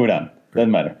 Moving on. Doesn't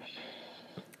matter.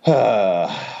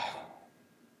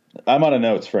 I'm out of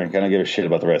notes, Frank. I don't give a shit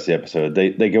about the rest of the episode.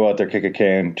 They go out there, kick a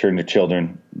can, turn to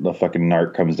children. The fucking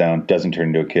narc comes down, doesn't turn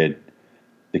into a kid.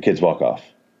 The kids walk off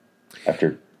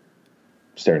after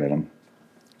staring at him.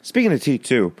 Speaking of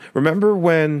T2, remember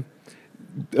when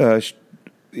it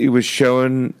was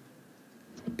showing?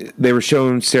 They were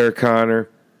showing Sarah Connor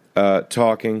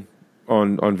talking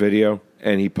on video,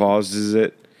 and he pauses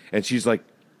it, and she's like,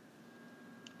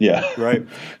 "Yeah, right."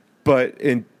 But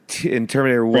in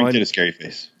Terminator 1, Frank did a scary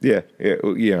face. Yeah.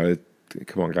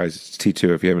 Come on, guys, it's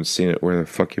T2. If you haven't seen it, where the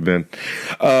fuck you been?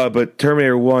 But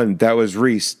Terminator 1, that was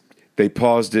Reese. They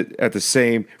paused it at the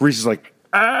same. Reese is like,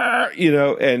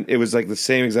 and it was like the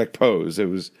same exact pose.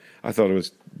 I thought it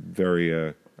was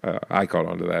very. I caught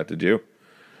on to that. Did you?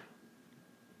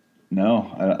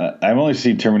 No, I've only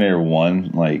seen Terminator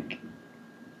 1 like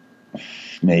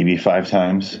maybe 5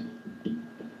 times.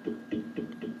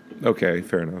 Okay,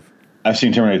 fair enough. I've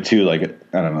seen Terminator 2 like,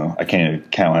 I don't know. I can't even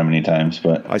count how many times,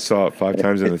 but I saw it 5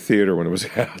 times in the theater when it was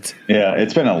out. Yeah,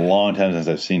 it's been a long time since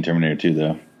I've seen Terminator 2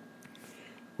 though.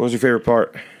 What was your favorite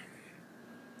part?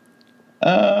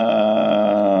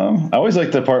 I always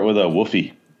liked the part with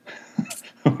Wolfie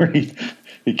where he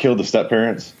killed the step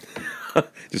parents.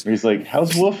 He's like,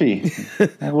 "How's Wolfie?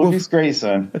 Wolfie's great,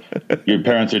 son. Your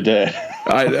parents are dead."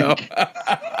 I know.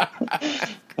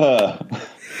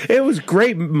 It was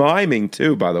great miming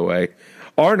too, by the way.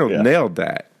 Arnold nailed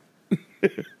that.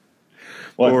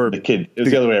 Well, or the kid. It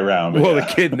was the other way around. Well, the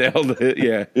kid nailed it.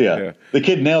 Yeah. Yeah. The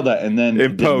kid nailed that, and then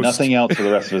did nothing else for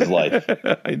the rest of his life.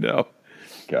 I know.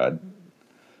 God.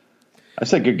 I've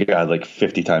said "good God" like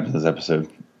 50 times in this episode.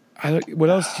 What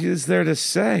else is there to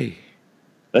say?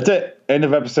 That's it. End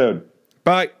of episode.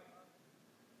 Bye.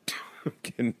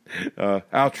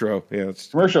 Outro. Yeah. It's...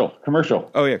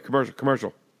 Commercial. Oh, yeah.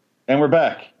 Commercial. And we're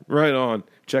back. Right on.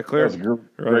 Check clear. That was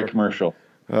a great commercial.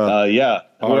 Yeah.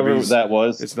 Whoever Arby's. That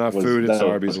was. It's not food. It's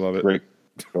Arby's. Love it. Great.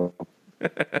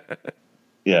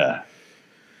 Yeah.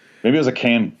 Maybe it was a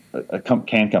can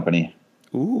company.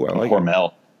 Ooh, I like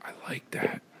Hormel. I like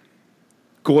that.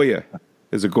 Goya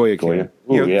is a Goya can.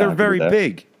 Ooh, they're very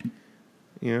big.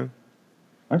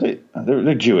 Aren't they?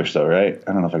 They're Jewish though, right?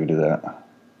 I don't know if I could do that.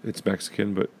 It's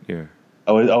Mexican, but yeah.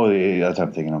 Oh, yeah, that's what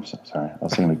I'm thinking. I'm so sorry. I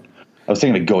was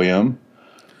thinking of Goyim.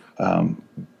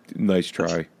 Nice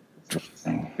try.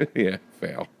 Yeah,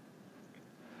 fail.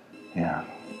 Yeah.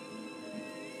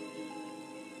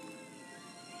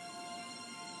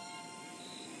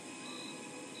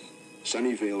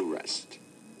 Sunnyvale Rest,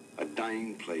 a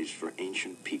dying place for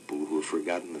ancient people who have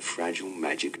forgotten the fragile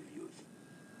magic of youth.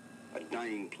 A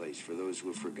dying place for those who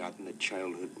have forgotten that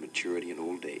childhood, maturity, and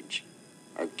old age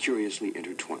are curiously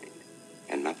intertwined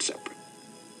and not separate.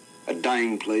 A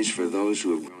dying place for those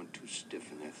who have grown too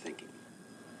stiff in their thinking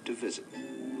to visit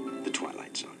the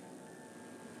Twilight Zone.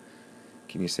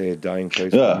 Can you say a dying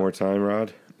place one more time,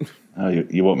 Rod? Oh,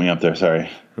 you woke me up there. Sorry.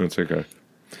 That's okay.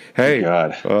 Hey,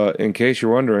 God. In case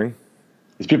you're wondering,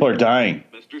 these people are dying.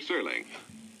 Mr. Serling.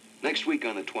 Next week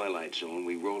on the Twilight Zone,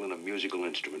 we roll in a musical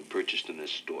instrument purchased in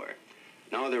this store.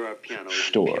 Now there are pianos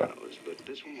and pianos, but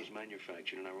this one was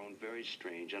manufactured in our own very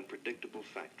strange, unpredictable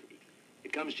factory.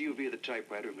 It comes to you via the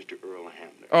typewriter of Mr. Earl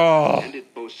Hamner. Oh. And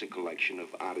it boasts a collection of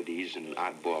oddities and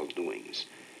oddball doings.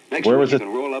 Next week you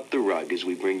can roll up the rug as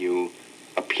we bring you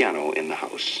a piano in the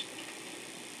house.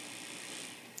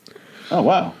 Oh,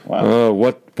 wow.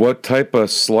 What type of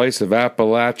slice of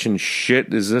Appalachian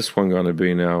shit is this one going to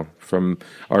be now? From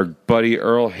our buddy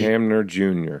Earl Hamner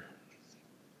Jr.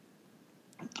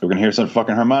 We're going to hear some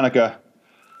fucking harmonica.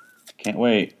 Can't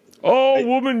wait. Oh,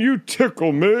 woman, you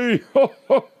tickle me.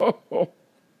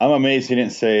 I'm amazed he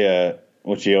didn't say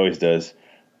what she always does.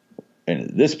 And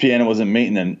this piano wasn't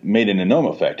made in a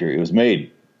Noma factory. It was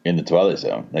made in the Twilight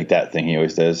Zone. Like that thing he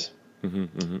always does.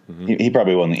 He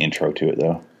probably won the intro to it,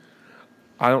 though.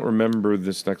 I don't remember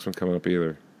this next one coming up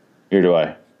either. Neither do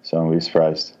I. So I'm be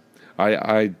surprised.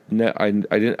 I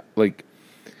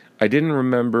didn't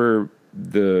remember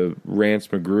the Rance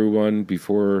McGrew one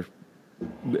before,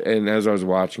 and as I was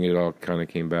watching it, all kind of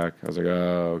came back. I was like,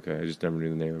 oh, okay. I just never knew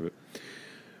the name of it.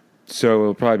 So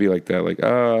it'll probably be like that, like,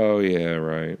 oh, yeah,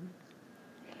 right.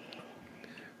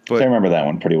 But I remember that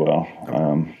one pretty well.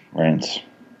 Rance.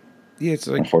 Yeah, it's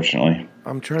like, unfortunately.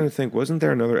 I'm trying to think. Wasn't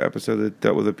there another episode that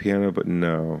dealt with a piano? But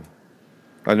no.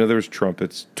 I know there was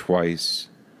trumpets twice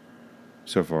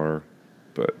so far,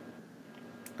 but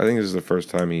I think this is the first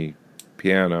time he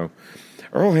piano.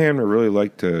 Earl Hamner really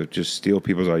liked to just steal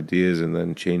people's ideas and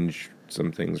then change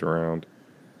some things around.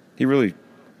 He really,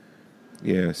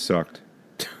 sucked.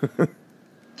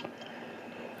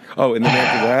 Oh, and then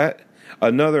after that,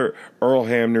 another Earl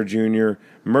Hamner Jr.,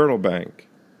 Myrtle Bank.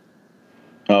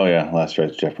 Oh, yeah. Last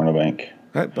Rites, Jeff Myrtlebank.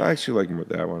 I actually like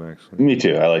that one, actually. Me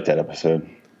too. I like that episode.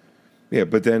 Yeah,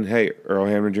 but then, hey, Earl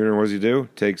Hamner Jr., what does he do?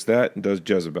 Takes that and does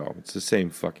Jezebel. It's the same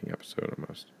fucking episode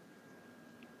almost.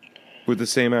 With the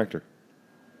same actor.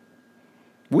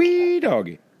 Wee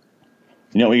doggy.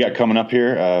 You know what we got coming up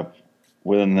here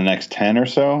within the next 10 or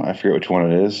so? I forget which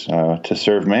one it is. To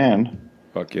Serve Man.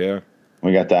 Fuck yeah.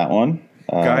 We got that one.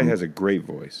 Guy has a great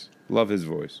voice. Love his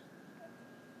voice.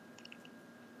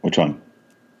 Which one?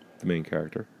 The main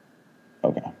character.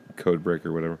 Okay.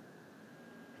 Codebreaker, whatever.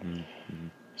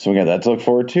 So we got that to look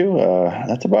forward to.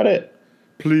 That's about it.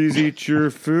 Please eat your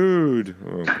food.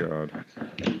 Oh, God.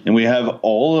 And we have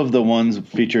all of the ones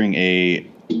featuring a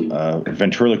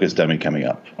ventriloquist dummy coming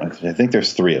up. I think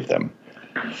there's 3 of them.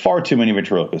 Far too many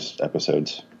ventriloquist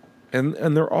episodes. And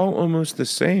they're all almost the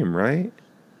same, right?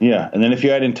 Yeah. And then if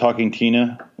you add in Talking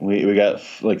Tina, we got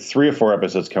like 3 or 4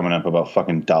 episodes coming up about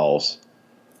fucking dolls.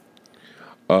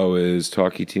 Oh, is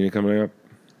Talkie Tina coming up?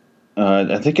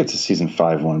 I think it's a season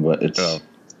 5 one, but it's. Oh.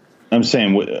 I'm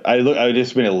saying I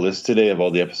just made a list today of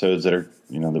all the episodes that are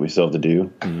that we still have to do,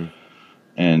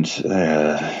 and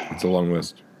it's a long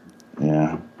list.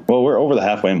 Yeah. Well, we're over the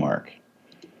halfway mark.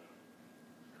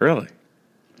 Really?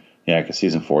 Yeah, because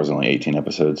season 4 is only 18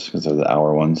 episodes because of the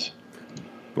hour ones.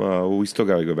 Well, we still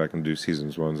got to go back and do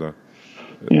seasons ones, though.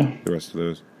 Yeah. The rest of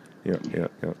those. Yeah.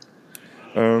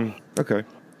 Okay.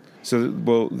 So,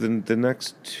 well, then the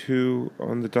next 2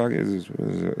 on the docket is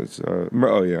I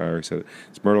already said it.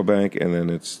 It's Myrtle Bank, and then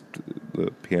it's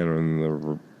the piano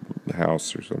in the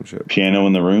house or some shit. Piano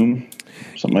in the room,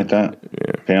 something like that.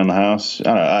 Yeah. Piano in the house.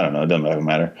 I don't know. It doesn't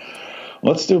matter.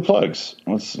 Let's do plugs.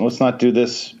 Let's not do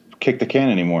this kick the can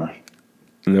anymore.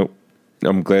 Nope.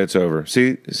 I'm glad it's over.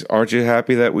 See, aren't you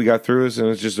happy that we got through this and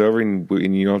it's just over and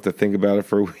you don't have to think about it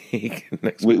for a week?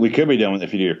 We could be done with it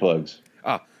if you do your plugs.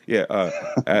 Yeah,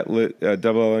 at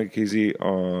double LNKZ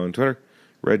on Twitter,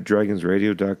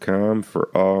 reddragonsradio.com for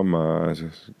all my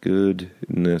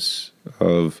goodness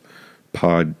of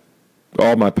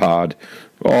all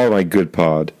my good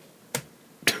pod.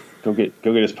 Go get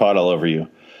his pod all over you.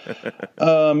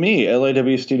 Me,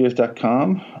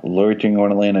 LAWstudios.com, Loitering in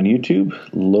Wonderland on YouTube,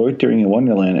 Loitering in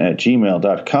Wonderland at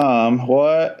gmail.com.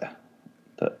 What?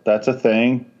 That's a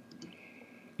thing.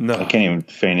 No. I can't even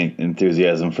feign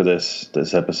enthusiasm for this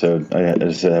episode. I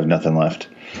just have nothing left.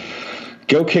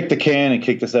 Go kick the can and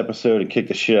kick this episode and kick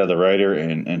the shit out of the writer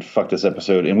and fuck this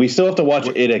episode. And we still have to watch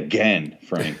it again,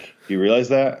 Frank. Do you realize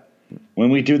that? when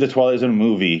we do the Twilight Zone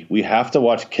movie, we have to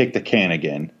watch Kick the Can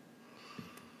again.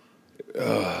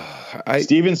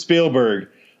 Steven Spielberg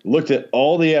looked at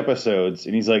all the episodes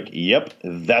and he's like, "Yep,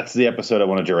 that's the episode I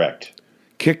want to direct."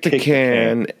 Kick the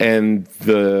Can and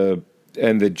the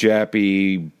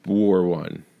Jappy War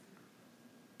one.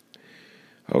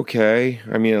 Okay,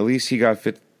 I mean, at least he got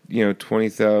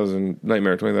 20,000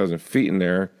 Nightmare 20,000 feet in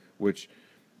there, which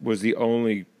was the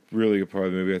only really good part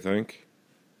of the movie, I think.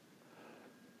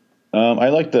 I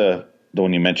like the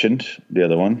one you mentioned, the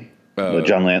other one, the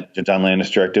John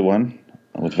Landis directed one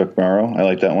with Vic Morrow. I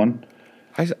like that one.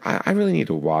 I really need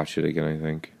to watch it again. I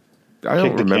think I don't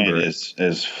Kick the remember. Can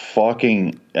is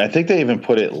fucking. I think they even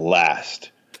put it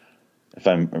last,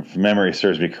 if memory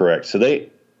serves me correct. So they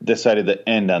decided to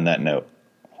end on that note.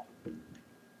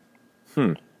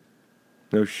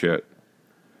 No shit.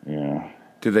 Yeah.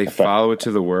 Did they follow it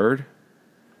to the word?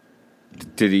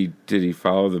 Did he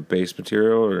follow the base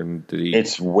material, or did he?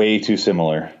 It's way too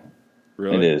similar.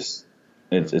 Really? It is.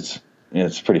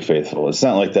 It's pretty faithful. It's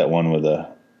not like that one with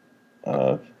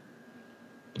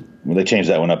they changed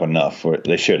that one up enough, or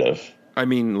they should have. I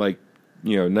mean, like,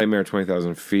 Nightmare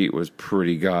 20,000 Feet was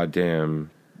pretty goddamn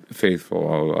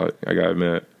faithful. I gotta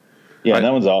admit. Yeah, and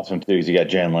that one's awesome too. Because you got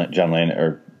John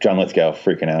Lithgow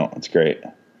freaking out. It's great.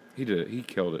 He did it. He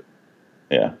killed it.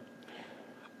 Yeah.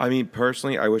 I mean,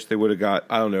 personally, I wish they would have got,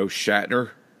 I don't know,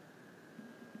 Shatner.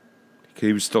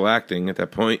 He was still acting at that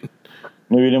point.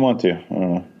 Maybe he didn't want to. I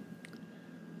don't know.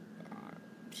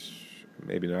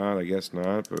 Maybe not. I guess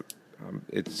not. But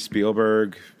it's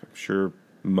Spielberg. I'm sure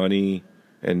money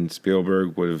and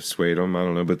Spielberg would have swayed him. I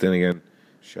don't know. But then again,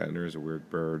 Shatner is a weird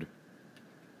bird.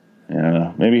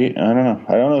 Yeah, maybe. I don't know.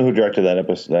 I don't know who directed that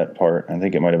episode, that part. I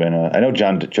think it might have been. I know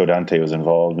Joe Dante was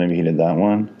involved. Maybe he did that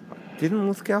one. Didn't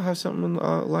Lithgow have something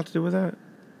a lot to do with that?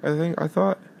 I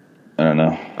thought. I don't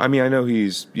know. I mean, I know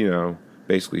he's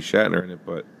basically Shatner in it,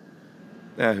 but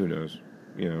who knows?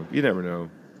 You never know.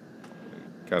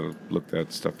 Got to look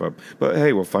that stuff up. But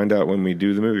hey, we'll find out when we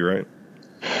do the movie, right?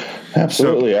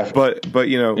 Absolutely. So, but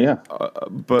yeah.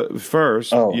 But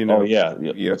first, yeah.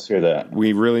 Let's hear that.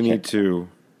 We really need to.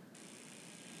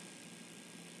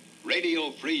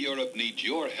 Radio Free Europe needs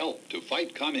your help to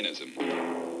fight communism.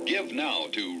 Give now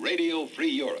to Radio Free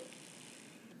Europe.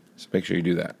 So make sure you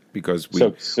do that, because we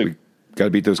got to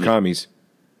beat those commies.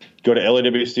 Go to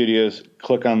LAW Studios,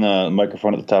 click on the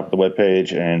microphone at the top of the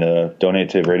webpage, and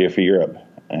donate to Radio Free Europe.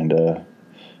 And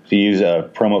if you use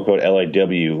a promo code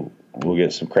LAW, we'll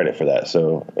get some credit for that.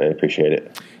 So I appreciate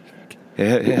it.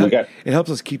 It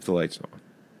helps us keep the lights on.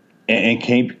 And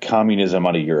keep communism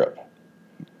out of Europe.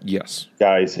 Yes,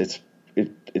 guys, it's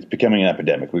becoming an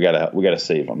epidemic. We gotta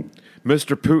save them.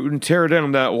 Mr. Putin, tear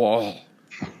down that wall.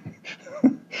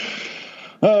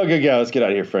 Oh, good guy. Let's get out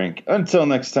of here, Frank. Until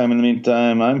next time. In the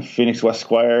meantime, I'm Phoenix West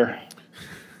Squire.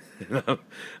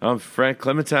 I'm Frank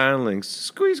Clementine Links.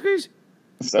 Squeeze, squeeze.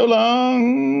 So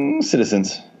long,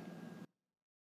 citizens.